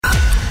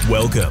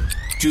Welcome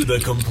to the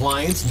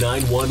Compliance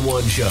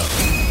 911 Show,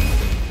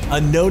 a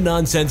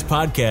no-nonsense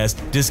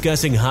podcast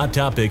discussing hot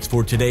topics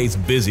for today's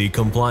busy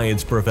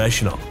compliance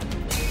professional.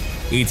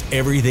 It's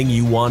everything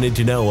you wanted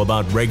to know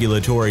about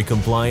regulatory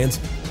compliance,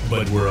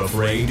 but we're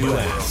afraid to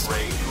ask.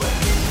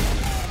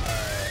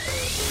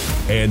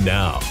 And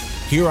now,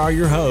 here are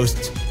your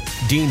hosts,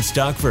 Dean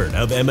Stockford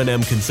of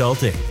M&M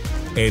Consulting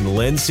and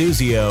Len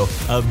Suzio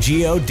of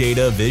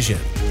GeoData Vision.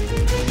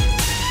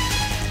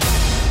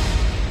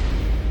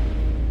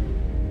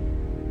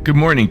 Good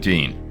morning,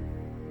 Dean.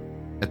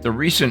 At the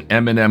recent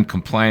M&M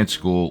Compliance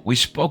School, we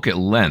spoke at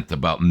length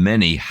about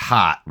many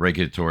hot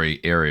regulatory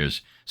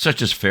areas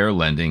such as fair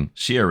lending,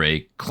 CRA,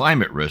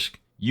 climate risk,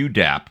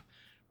 UDAP,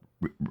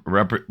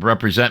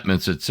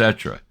 representments,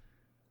 etc.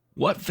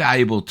 What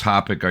valuable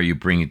topic are you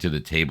bringing to the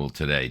table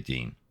today,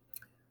 Dean?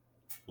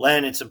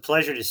 Len, it's a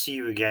pleasure to see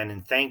you again,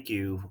 and thank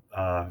you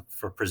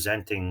for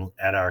presenting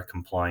at our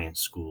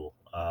compliance school.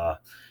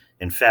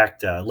 In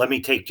fact, let me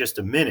take just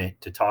a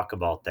minute to talk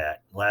about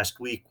that.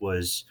 Last week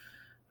was,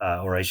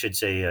 or I should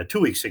say 2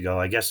 weeks ago,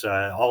 I guess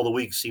all the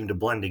weeks seem to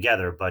blend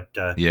together, but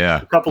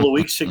a couple of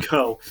weeks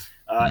ago,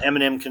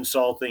 M&M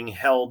Consulting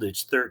held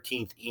its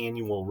 13th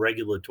annual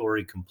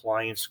regulatory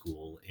compliance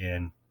school.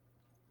 And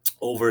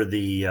over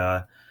the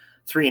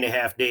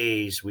 3.5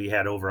 days, we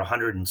had over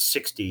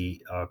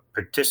 160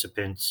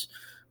 participants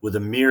with a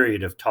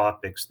myriad of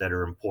topics that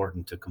are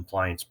important to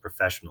compliance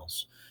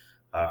professionals.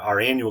 Our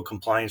annual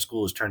compliance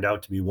school has turned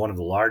out to be one of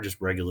the largest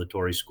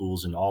regulatory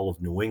schools in all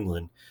of New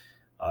England.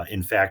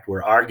 In fact,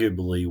 we're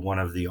arguably one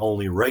of the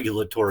only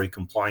regulatory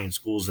compliance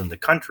schools in the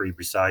country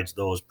besides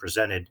those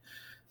presented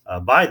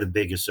by the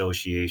big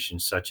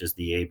associations such as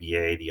the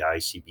ABA, the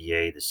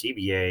ICBA, the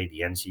CBA, the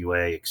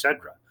NCUA,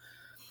 etc.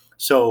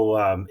 So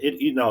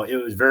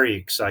it was very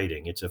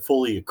exciting. It's a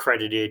fully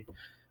accredited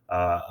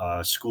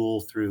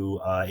school through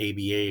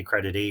ABA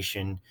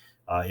accreditation.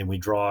 And we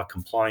draw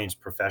compliance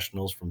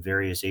professionals from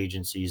various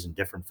agencies in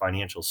different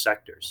financial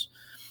sectors.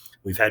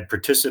 We've had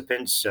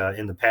participants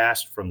in the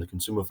past from the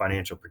Consumer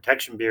Financial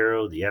Protection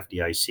Bureau, the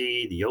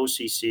FDIC, the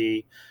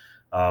OCC,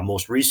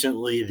 most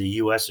recently the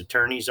U.S.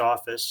 Attorney's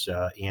Office,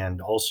 and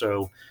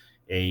also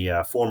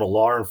a former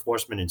law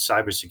enforcement and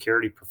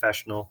cybersecurity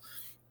professional,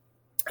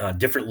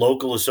 different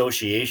local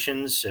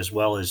associations, as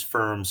well as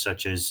firms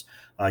such as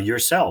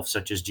yourself,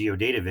 such as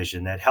GeoData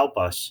Vision, that help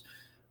us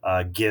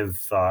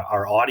give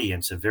our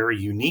audience a very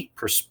unique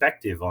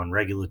perspective on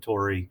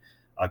regulatory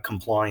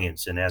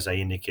compliance. And as I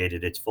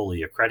indicated, it's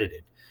fully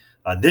accredited.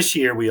 This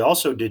year, we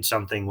also did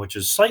something which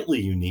is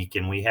slightly unique,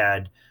 and we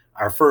had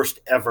our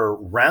first ever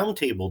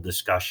roundtable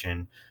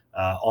discussion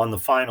on the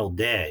final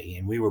day.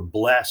 And we were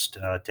blessed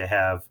to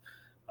have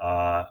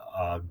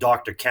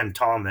Dr. Ken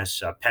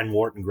Thomas, a Penn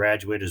Wharton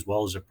graduate, as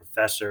well as a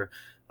professor.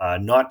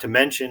 Not to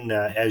mention,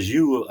 as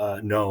you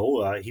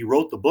know, he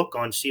wrote the book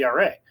on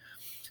CRA.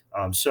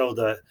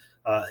 The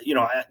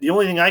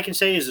only thing I can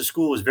say is the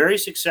school was very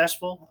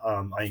successful.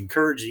 I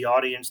encourage the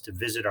audience to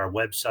visit our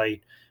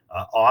website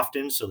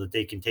often so that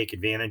they can take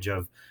advantage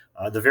of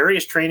the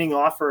various training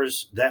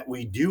offers that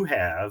we do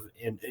have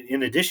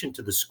in addition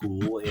to the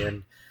school.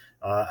 And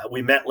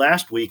we met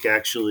last week,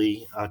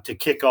 actually, to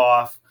kick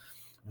off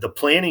the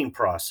planning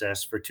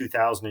process for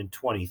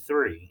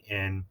 2023.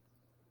 And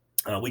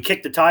we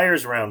kicked the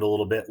tires around a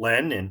little bit,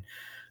 Len, and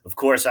of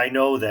course, I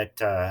know that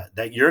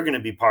that you're going to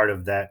be part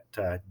of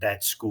that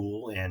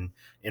school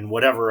and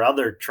whatever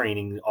other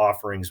training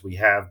offerings we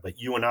have. But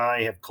you and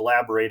I have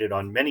collaborated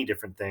on many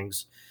different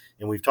things,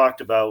 and we've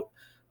talked about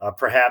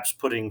perhaps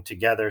putting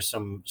together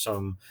some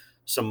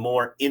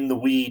more in the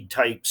weed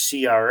type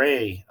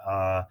CRA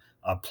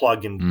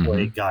plug and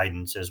play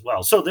guidance as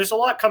well. So there's a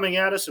lot coming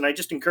at us, and I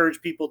just encourage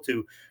people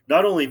to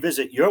not only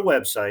visit your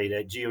website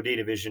at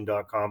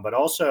geodatavision.com, but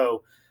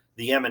also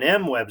the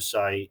M&M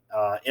website,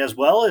 as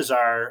well as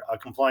our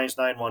Compliance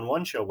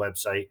 911 Show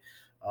website.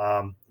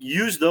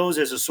 Use those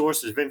as a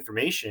source of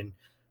information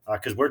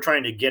because we're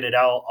trying to get it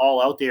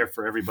all out there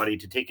for everybody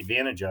to take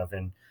advantage of.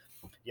 And,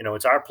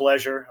 it's our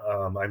pleasure.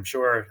 I'm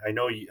sure, I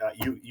know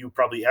you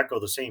probably echo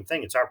the same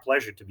thing. It's our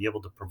pleasure to be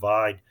able to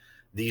provide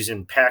these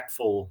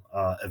impactful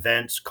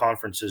events,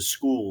 conferences,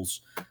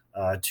 schools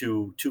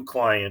to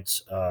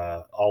clients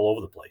all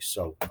over the place.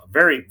 So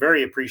very,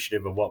 very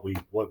appreciative of what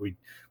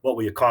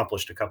we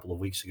accomplished a couple of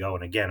weeks ago.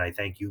 And again, I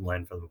thank you,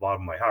 Len, from the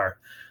bottom of my heart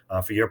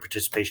for your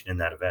participation in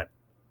that event.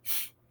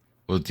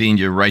 Well, Dean,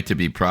 you're right to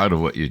be proud of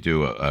what you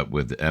do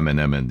with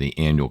M&M and the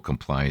annual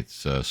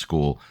compliance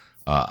school.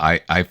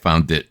 I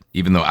found that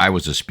even though I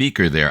was a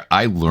speaker there,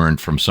 I learned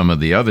from some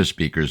of the other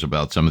speakers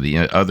about some of the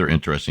other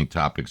interesting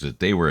topics that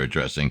they were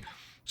addressing.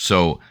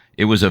 So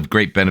it was of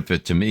great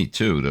benefit to me,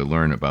 too, to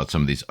learn about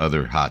some of these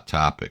other hot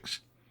topics.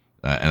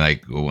 And I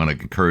want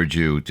to encourage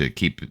you to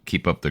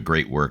keep up the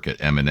great work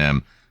at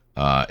M&M.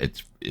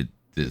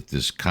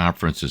 This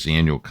conference, this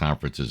annual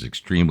conference, is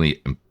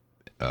extremely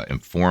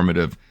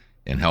informative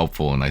and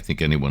helpful. And I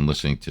think anyone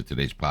listening to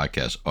today's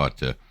podcast ought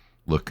to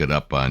look it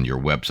up on your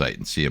website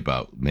and see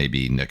about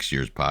maybe next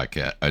year's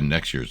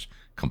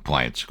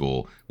compliance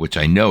school, which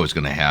I know is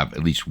going to have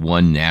at least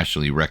one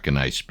nationally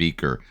recognized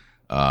speaker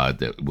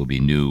that will be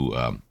new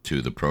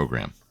to the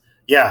program.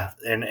 Yeah,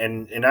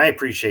 and I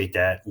appreciate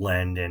that,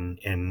 Len.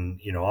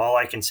 And all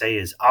I can say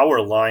is our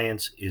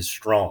alliance is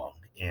strong,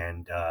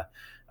 and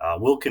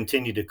we'll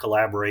continue to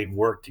collaborate and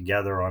work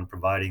together on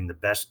providing the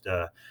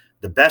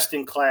best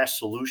in class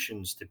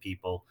solutions to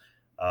people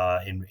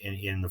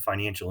in the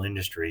financial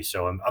industry.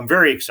 So I'm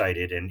very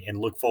excited and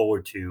look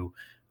forward to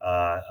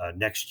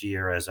next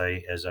year as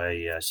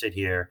I sit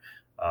here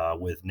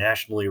with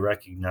nationally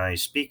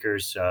recognized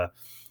speakers.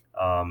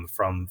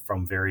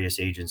 From various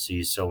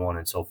agencies, so on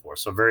and so forth.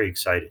 So very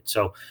excited.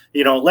 So,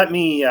 let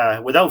me,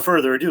 without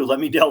further ado, let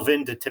me delve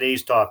into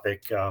today's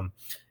topic.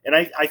 And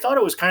I thought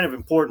it was kind of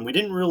important. We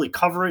didn't really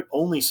cover it,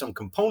 only some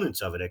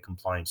components of it at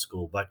Compliance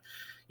School, but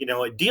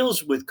it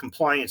deals with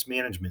compliance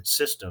management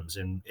systems.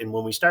 And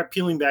when we start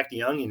peeling back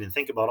the onion and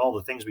think about all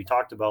the things we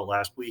talked about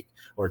last week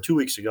or 2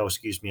 weeks ago,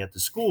 at the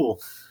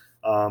school,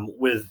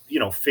 with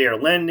fair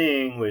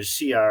lending, with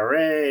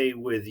CRA,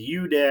 with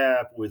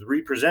UDAP, with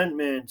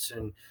representments,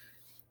 and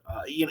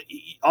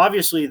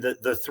obviously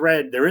the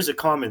thread, there is a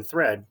common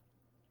thread,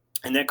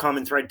 and that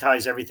common thread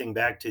ties everything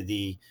back to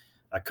the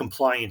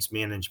compliance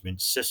management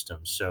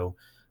system. So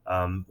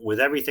with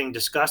everything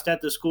discussed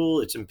at the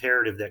school, it's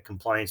imperative that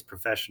compliance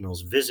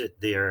professionals visit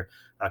their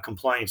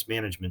compliance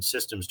management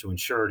systems to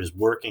ensure it is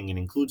working and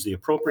includes the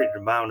appropriate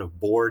amount of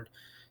board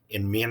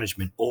and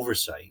management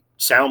oversight,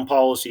 sound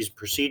policies,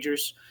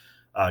 procedures,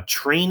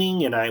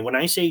 training. And when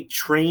I say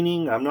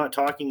training, I'm not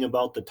talking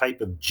about the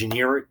type of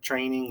generic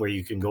training where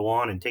you can go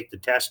on and take the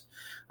test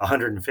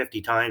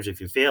 150 times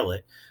if you fail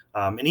it.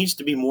 It needs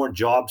to be more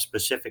job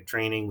specific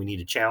training. We need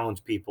to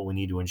challenge people. We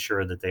need to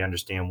ensure that they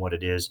understand what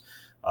it is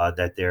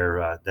that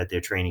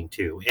they're training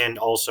to, and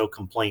also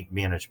complaint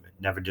management.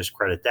 Never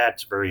discredit that.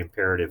 It's very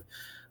imperative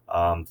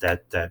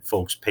that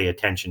folks pay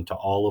attention to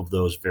all of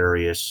those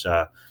various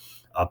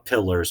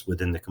pillars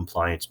within the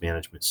compliance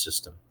management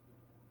system.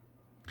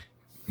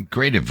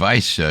 Great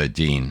advice,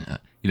 Dean.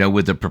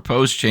 With the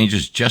proposed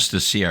changes just to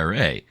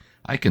CRA,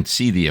 I can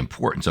see the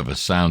importance of a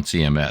sound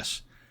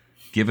CMS.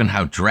 Given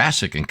how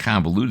drastic and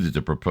convoluted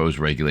the proposed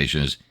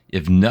regulation is,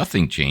 if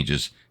nothing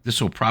changes,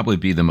 this will probably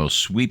be the most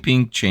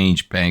sweeping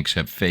change banks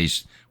have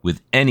faced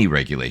with any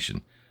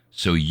regulation.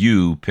 So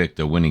you picked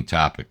a winning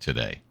topic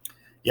today.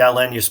 Yeah,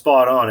 Len, you're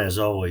spot on as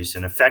always.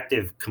 An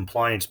effective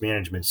compliance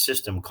management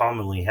system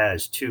commonly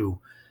has two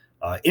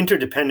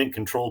interdependent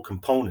control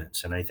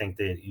components. And I think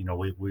that,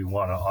 we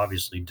want to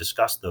obviously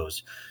discuss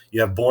those.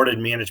 You have board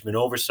and management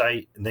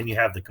oversight, and then you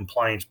have the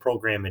compliance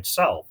program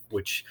itself,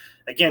 which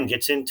again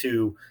gets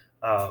into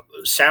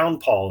sound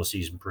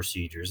policies and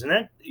procedures. And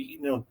that,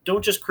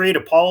 don't just create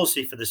a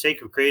policy for the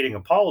sake of creating a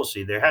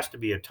policy. There has to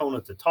be a tone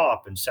at the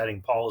top and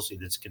setting policy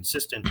that's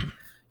consistent,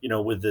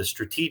 with the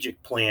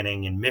strategic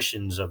planning and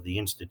missions of the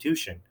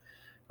institution.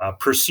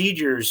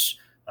 Procedures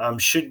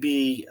should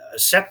be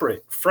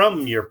separate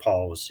from your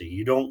policy.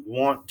 You don't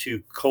want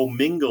to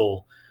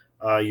commingle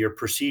your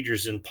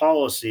procedures and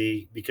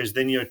policy, because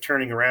then you're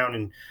turning around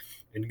and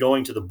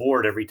going to the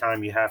board every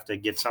time you have to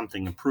get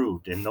something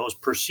approved. And those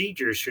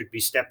procedures should be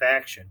step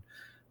action.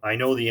 I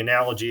know the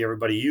analogy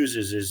everybody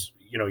uses is,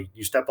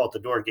 you step out the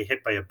door and get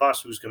hit by a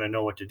bus, who's going to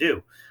know what to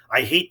do?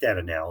 I hate that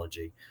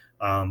analogy.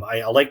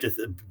 I like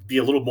to be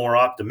a little more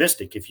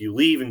optimistic. If you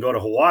leave and go to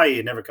Hawaii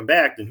and never come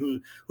back, then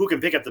who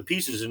can pick up the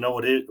pieces and know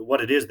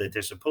what it is that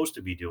they're supposed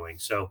to be doing?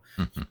 So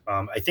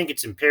I think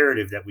it's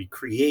imperative that we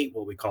create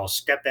what we call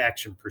step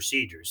action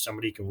procedures.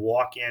 Somebody can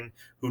walk in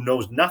who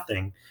knows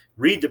nothing,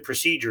 read the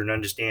procedure, and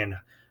understand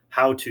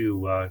how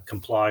to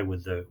comply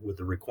with the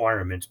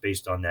requirements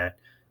based on that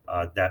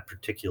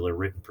particular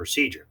written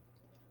procedure.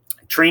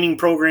 Training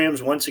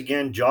programs, once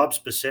again, job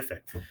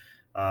specific.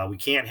 We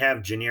can't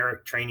have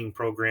generic training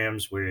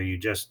programs where you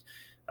just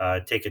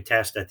take a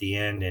test at the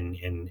end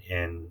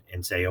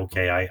and say,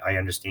 okay, I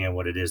understand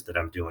what it is that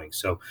I'm doing.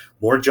 So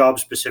more job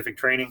specific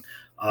training.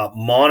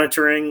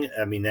 Monitoring,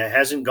 that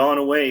hasn't gone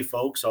away,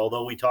 folks,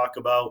 although we talk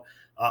about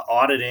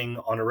auditing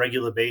on a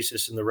regular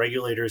basis, and the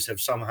regulators have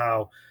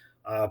somehow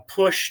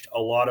pushed a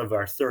lot of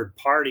our third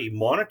party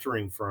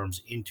monitoring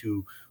firms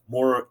into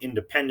more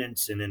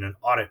independence and in an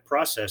audit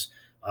process.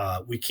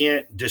 We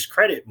can't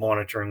discredit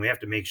monitoring. We have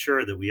to make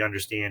sure that we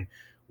understand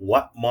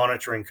what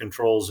monitoring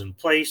controls in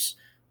place.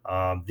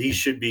 These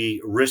should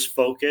be risk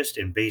focused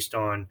and based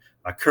on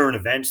current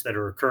events that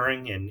are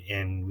occurring,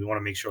 and we want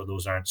to make sure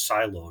those aren't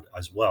siloed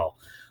as well.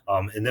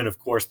 And then, of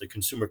course, the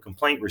consumer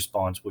complaint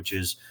response, which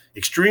is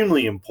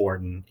extremely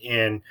important.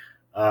 And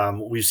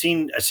we've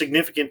seen a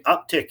significant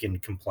uptick in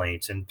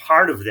complaints, and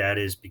part of that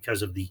is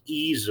because of the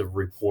ease of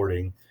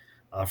reporting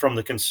from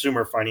the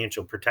Consumer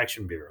Financial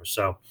Protection Bureau.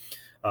 So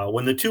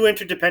when the two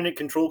interdependent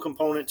control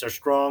components are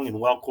strong and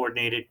well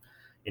coordinated,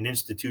 an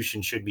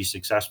institution should be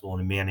successful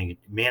in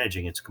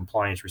managing its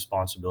compliance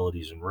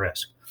responsibilities and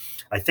risk.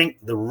 I think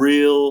the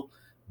real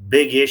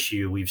big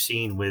issue we've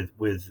seen with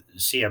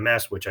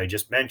CMS, which I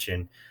just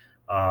mentioned,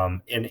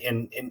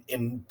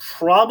 and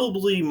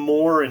probably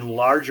more in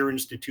larger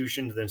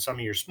institutions than some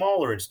of your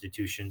smaller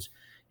institutions,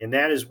 And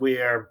that is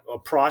where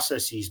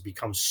processes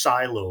become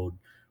siloed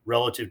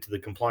relative to the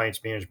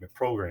compliance management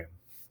program.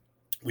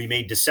 We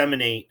may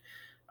disseminate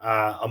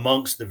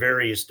amongst the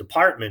various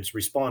departments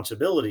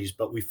responsibilities,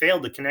 but we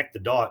failed to connect the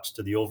dots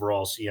to the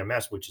overall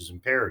CMS, which is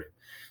imperative.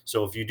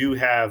 So if you do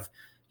have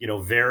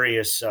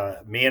various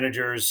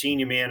managers,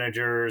 senior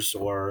managers,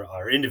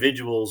 or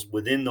individuals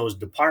within those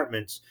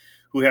departments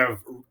who have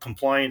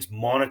compliance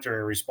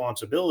monitoring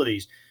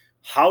responsibilities,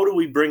 how do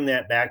we bring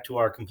that back to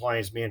our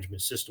compliance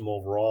management system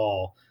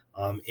overall,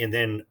 and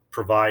then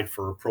provide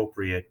for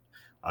appropriate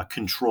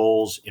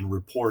controls and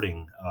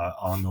reporting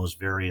on those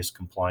various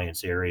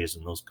compliance areas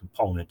and those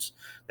components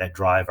that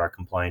drive our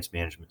compliance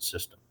management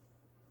system?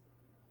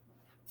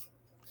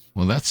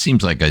 Well, that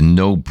seems like a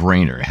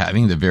no-brainer,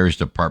 having the various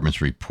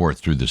departments report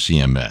through the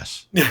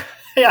CMS.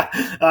 Yeah,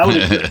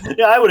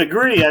 I would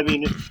agree. I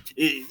mean,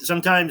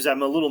 sometimes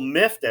I'm a little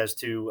miffed as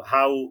to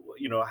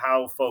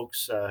how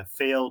folks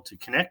fail to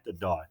connect the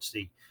dots.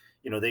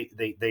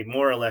 They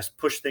more or less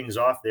push things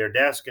off their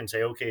desk and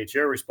say, okay, it's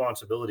your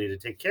responsibility to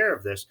take care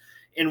of this.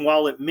 And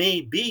while it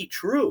may be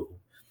true,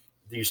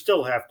 you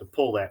still have to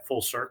pull that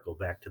full circle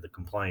back to the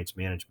compliance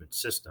management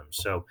system.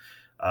 So,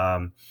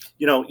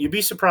 you'd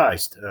be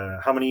surprised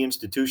how many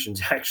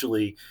institutions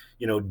actually,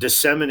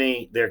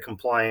 disseminate their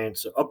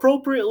compliance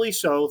appropriately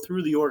so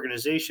through the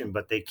organization,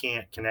 but they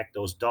can't connect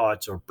those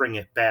dots or bring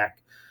it back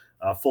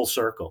full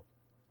circle.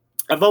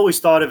 I've always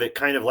thought of it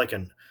kind of like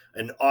an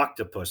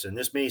octopus, and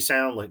this may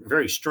sound like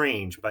very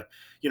strange, but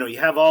you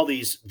have all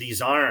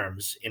these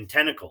arms and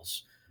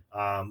tentacles,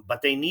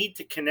 but they need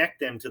to connect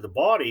them to the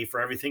body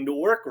for everything to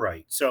work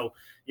right. So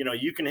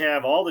you can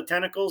have all the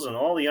tentacles and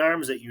all the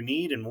arms that you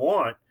need and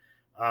want,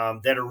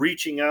 that are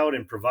reaching out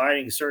and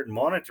providing certain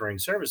monitoring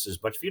services.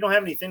 But if you don't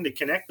have anything to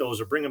connect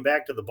those or bring them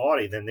back to the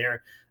body, then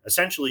they're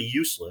essentially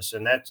useless.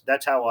 And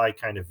that's how I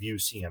kind of view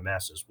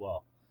CMS as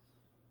well.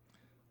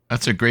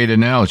 That's a great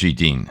analogy,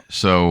 Dean.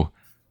 So,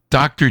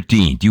 Dr.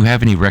 Dean, do you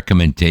have any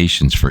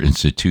recommendations for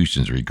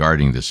institutions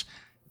regarding this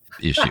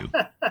issue?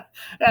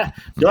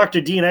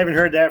 Dr. Dean, I haven't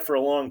heard that for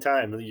a long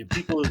time.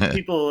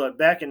 People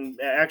back in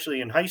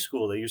high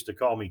school, they used to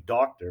call me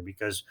doctor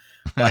because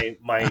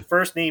my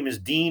first name is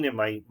Dean and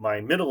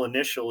my middle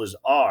initial is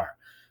R.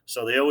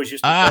 So they always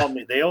used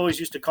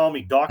to call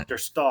me Dr.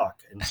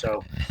 Stock. And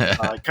so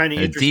kind of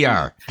interesting.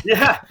 DR.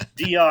 Yeah,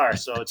 DR.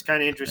 So it's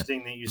kind of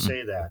interesting that you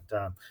say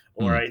that.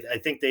 I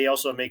think they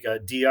also make a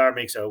DR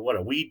makes a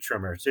weed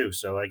trimmer too.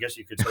 So I guess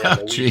you could say I'm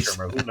a weed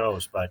trimmer. Who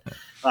knows? But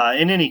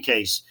in any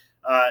case,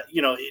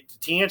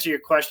 to answer your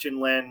question,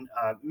 Len,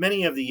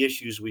 many of the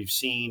issues we've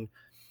seen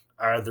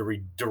are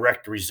the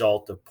direct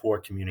result of poor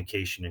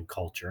communication and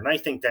culture. And I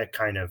think that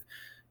kind of,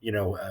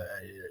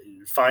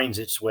 finds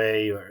its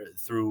way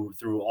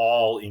through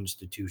all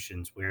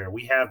institutions where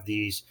we have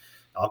these,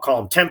 I'll call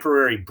them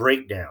temporary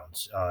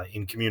breakdowns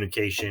in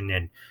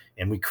communication.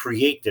 And we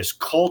create this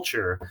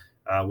culture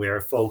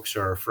where folks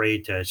are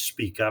afraid to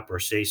speak up or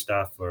say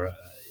stuff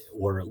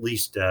or at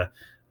least,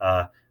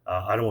 I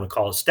don't want to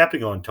call it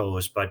stepping on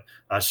toes, but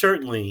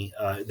certainly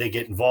they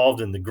get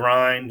involved in the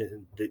grind.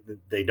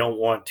 They don't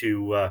want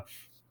to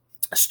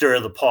stir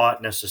the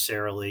pot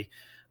necessarily.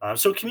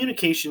 So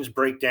communications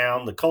break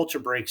down, the culture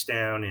breaks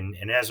down,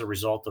 and as a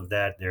result of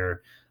that,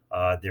 there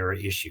are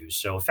issues.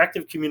 So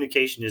effective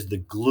communication is the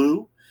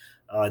glue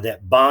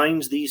that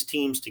binds these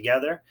teams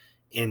together,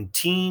 and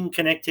team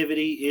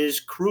connectivity is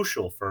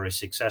crucial for a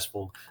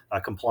successful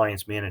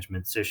compliance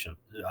management system.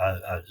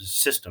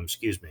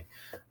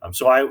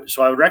 So I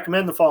would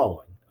recommend the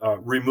following: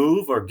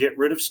 remove or get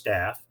rid of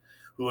staff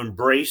who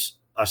embrace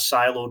a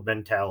siloed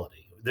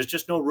mentality. There's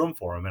just no room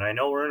for them, and I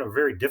know we're in a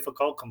very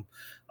difficult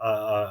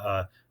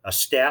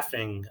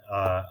staffing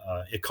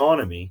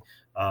economy,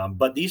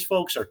 but these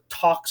folks are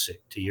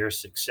toxic to your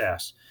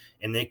success,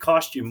 and they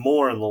cost you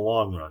more in the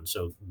long run.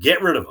 So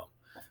get rid of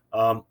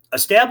them.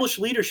 Establish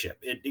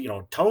leadership.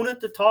 Tone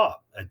at the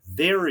top.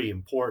 Very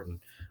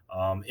important,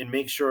 and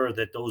make sure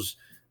that those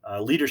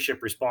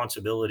leadership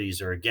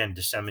responsibilities are again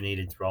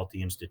disseminated throughout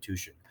the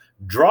institution.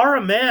 Draw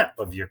a map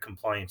of your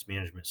compliance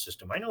management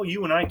system. I know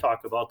you and I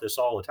talk about this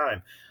all the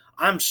time.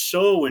 I'm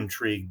so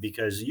intrigued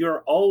because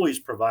you're always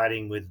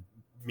providing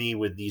me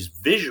with these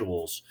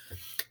visuals,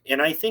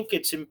 and I think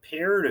it's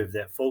imperative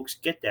that folks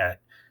get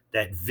that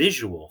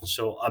visual.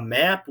 So a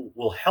map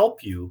will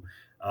help you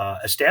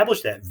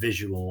establish that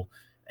visual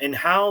and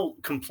how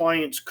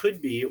compliance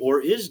could be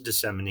or is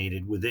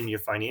disseminated within your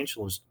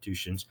financial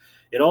institutions.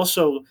 It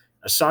also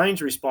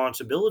assigns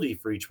responsibility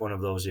for each one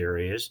of those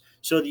areas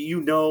so that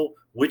you know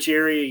which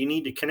area you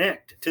need to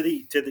connect to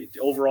the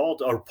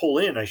overall, or pull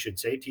in, I should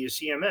say, to your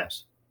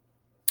CMS.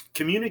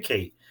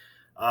 Communicate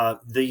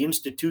the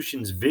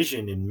institution's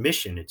vision and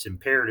mission. It's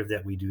imperative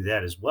that we do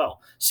that as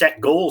well.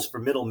 Set goals for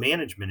middle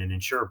management and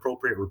ensure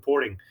appropriate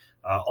reporting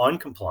on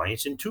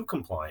compliance and to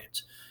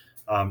compliance.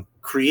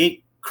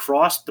 Create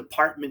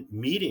cross-department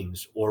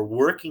meetings or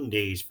working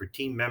days for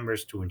team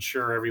members to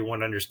ensure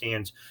everyone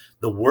understands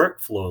the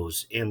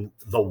workflows and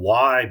the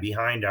why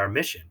behind our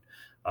mission.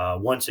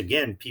 Once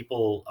again,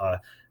 people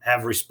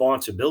have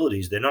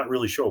responsibilities. They're not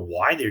really sure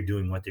why they're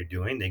doing what they're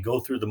doing. They go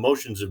through the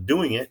motions of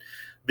doing it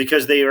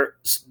because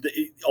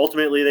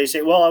ultimately they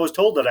say, well, I was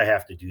told that I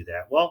have to do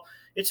that. Well,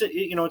 it's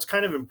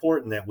kind of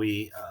important that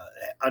we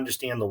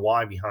understand the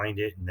why behind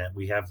it, and that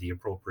we have the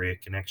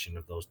appropriate connection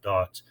of those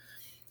dots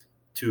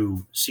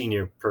to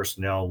senior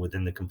personnel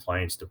within the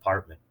compliance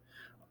department.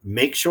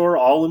 Make sure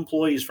all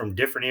employees from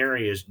different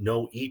areas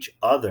know each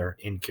other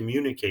and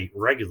communicate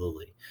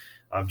regularly.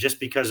 Just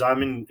because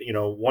I'm in,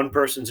 one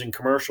person's in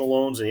commercial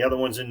loans and the other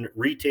one's in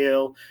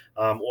retail,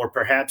 or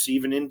perhaps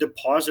even in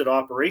deposit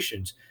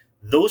operations,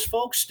 those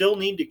folks still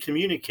need to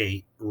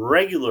communicate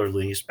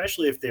regularly,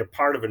 especially if they're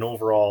part of an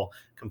overall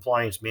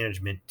compliance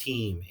management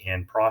team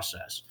and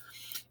process.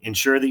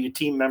 Ensure that your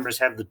team members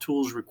have the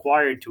tools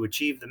required to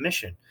achieve the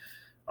mission,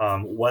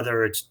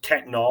 whether it's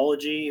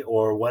technology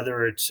or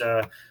whether it's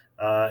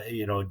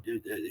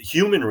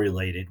human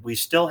related. We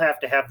still have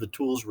to have the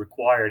tools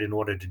required in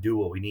order to do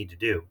what we need to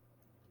do.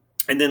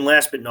 And then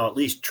last but not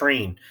least,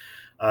 train.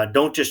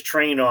 Don't just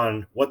train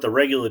on what the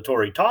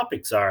regulatory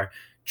topics are.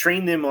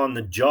 Train them on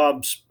the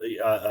jobs,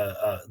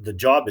 the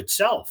job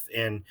itself,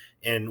 and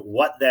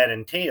what that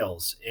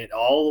entails, and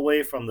all the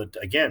way from the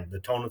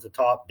tone at the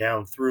top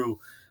down through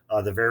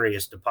the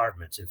various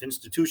departments. If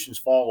institutions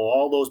follow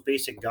all those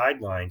basic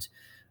guidelines,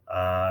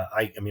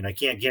 I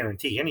can't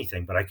guarantee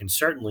anything, but I can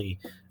certainly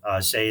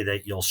say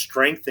that you'll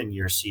strengthen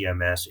your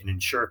CMS and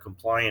ensure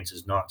compliance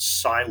is not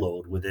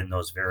siloed within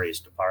those various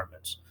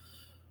departments.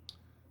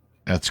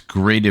 That's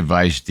great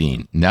advice,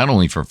 Dean, not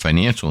only for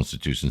financial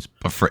institutions,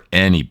 but for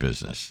any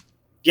business.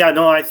 Yeah,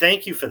 no, I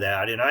thank you for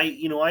that. And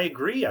I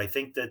agree. I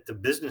think that the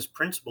business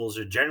principles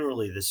are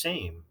generally the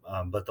same.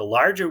 But the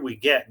larger we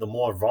get, the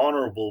more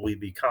vulnerable we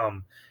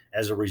become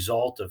as a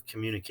result of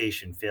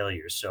communication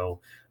failures. So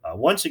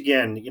once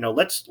again,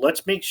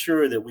 let's make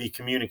sure that we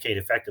communicate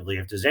effectively.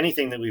 If there's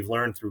anything that we've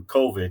learned through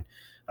COVID,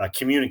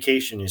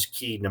 communication is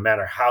key, no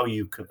matter how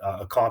you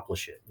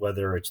accomplish it,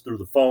 whether it's through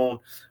the phone,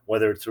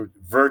 whether it's through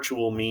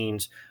virtual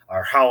means,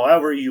 or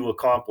however you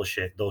accomplish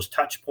it. Those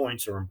touch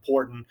points are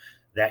important.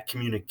 That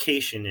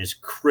communication is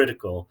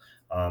critical,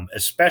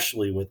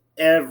 especially with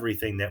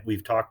everything that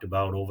we've talked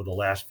about over the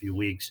last few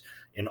weeks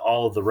and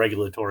all of the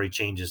regulatory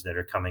changes that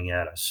are coming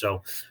at us.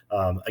 So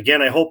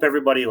again, I hope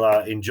everybody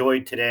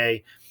enjoyed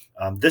today.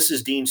 This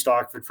is Dean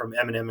Stockford from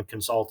M&M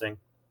Consulting.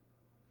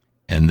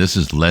 And this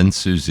is Len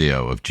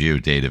Suzio of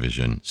GeoData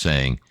Vision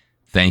saying,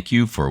 thank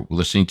you for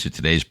listening to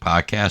today's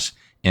podcast,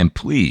 and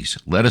please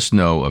let us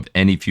know of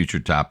any future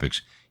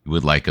topics you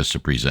would like us to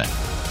present.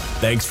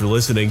 Thanks for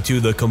listening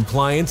to the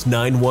Compliance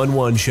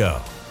 911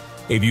 Show.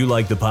 If you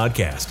like the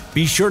podcast,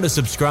 be sure to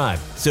subscribe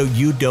so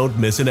you don't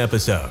miss an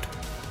episode.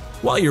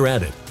 While you're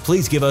at it,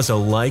 please give us a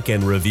like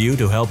and review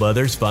to help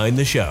others find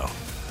the show.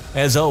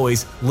 As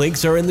always,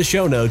 links are in the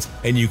show notes,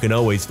 and you can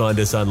always find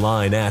us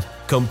online at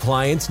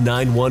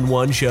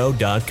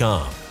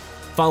compliance911show.com.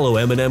 Follow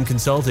M&M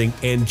Consulting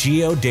and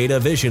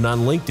GeoData Vision on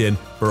LinkedIn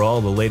for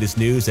all the latest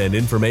news and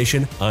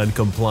information on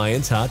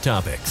compliance hot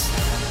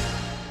topics.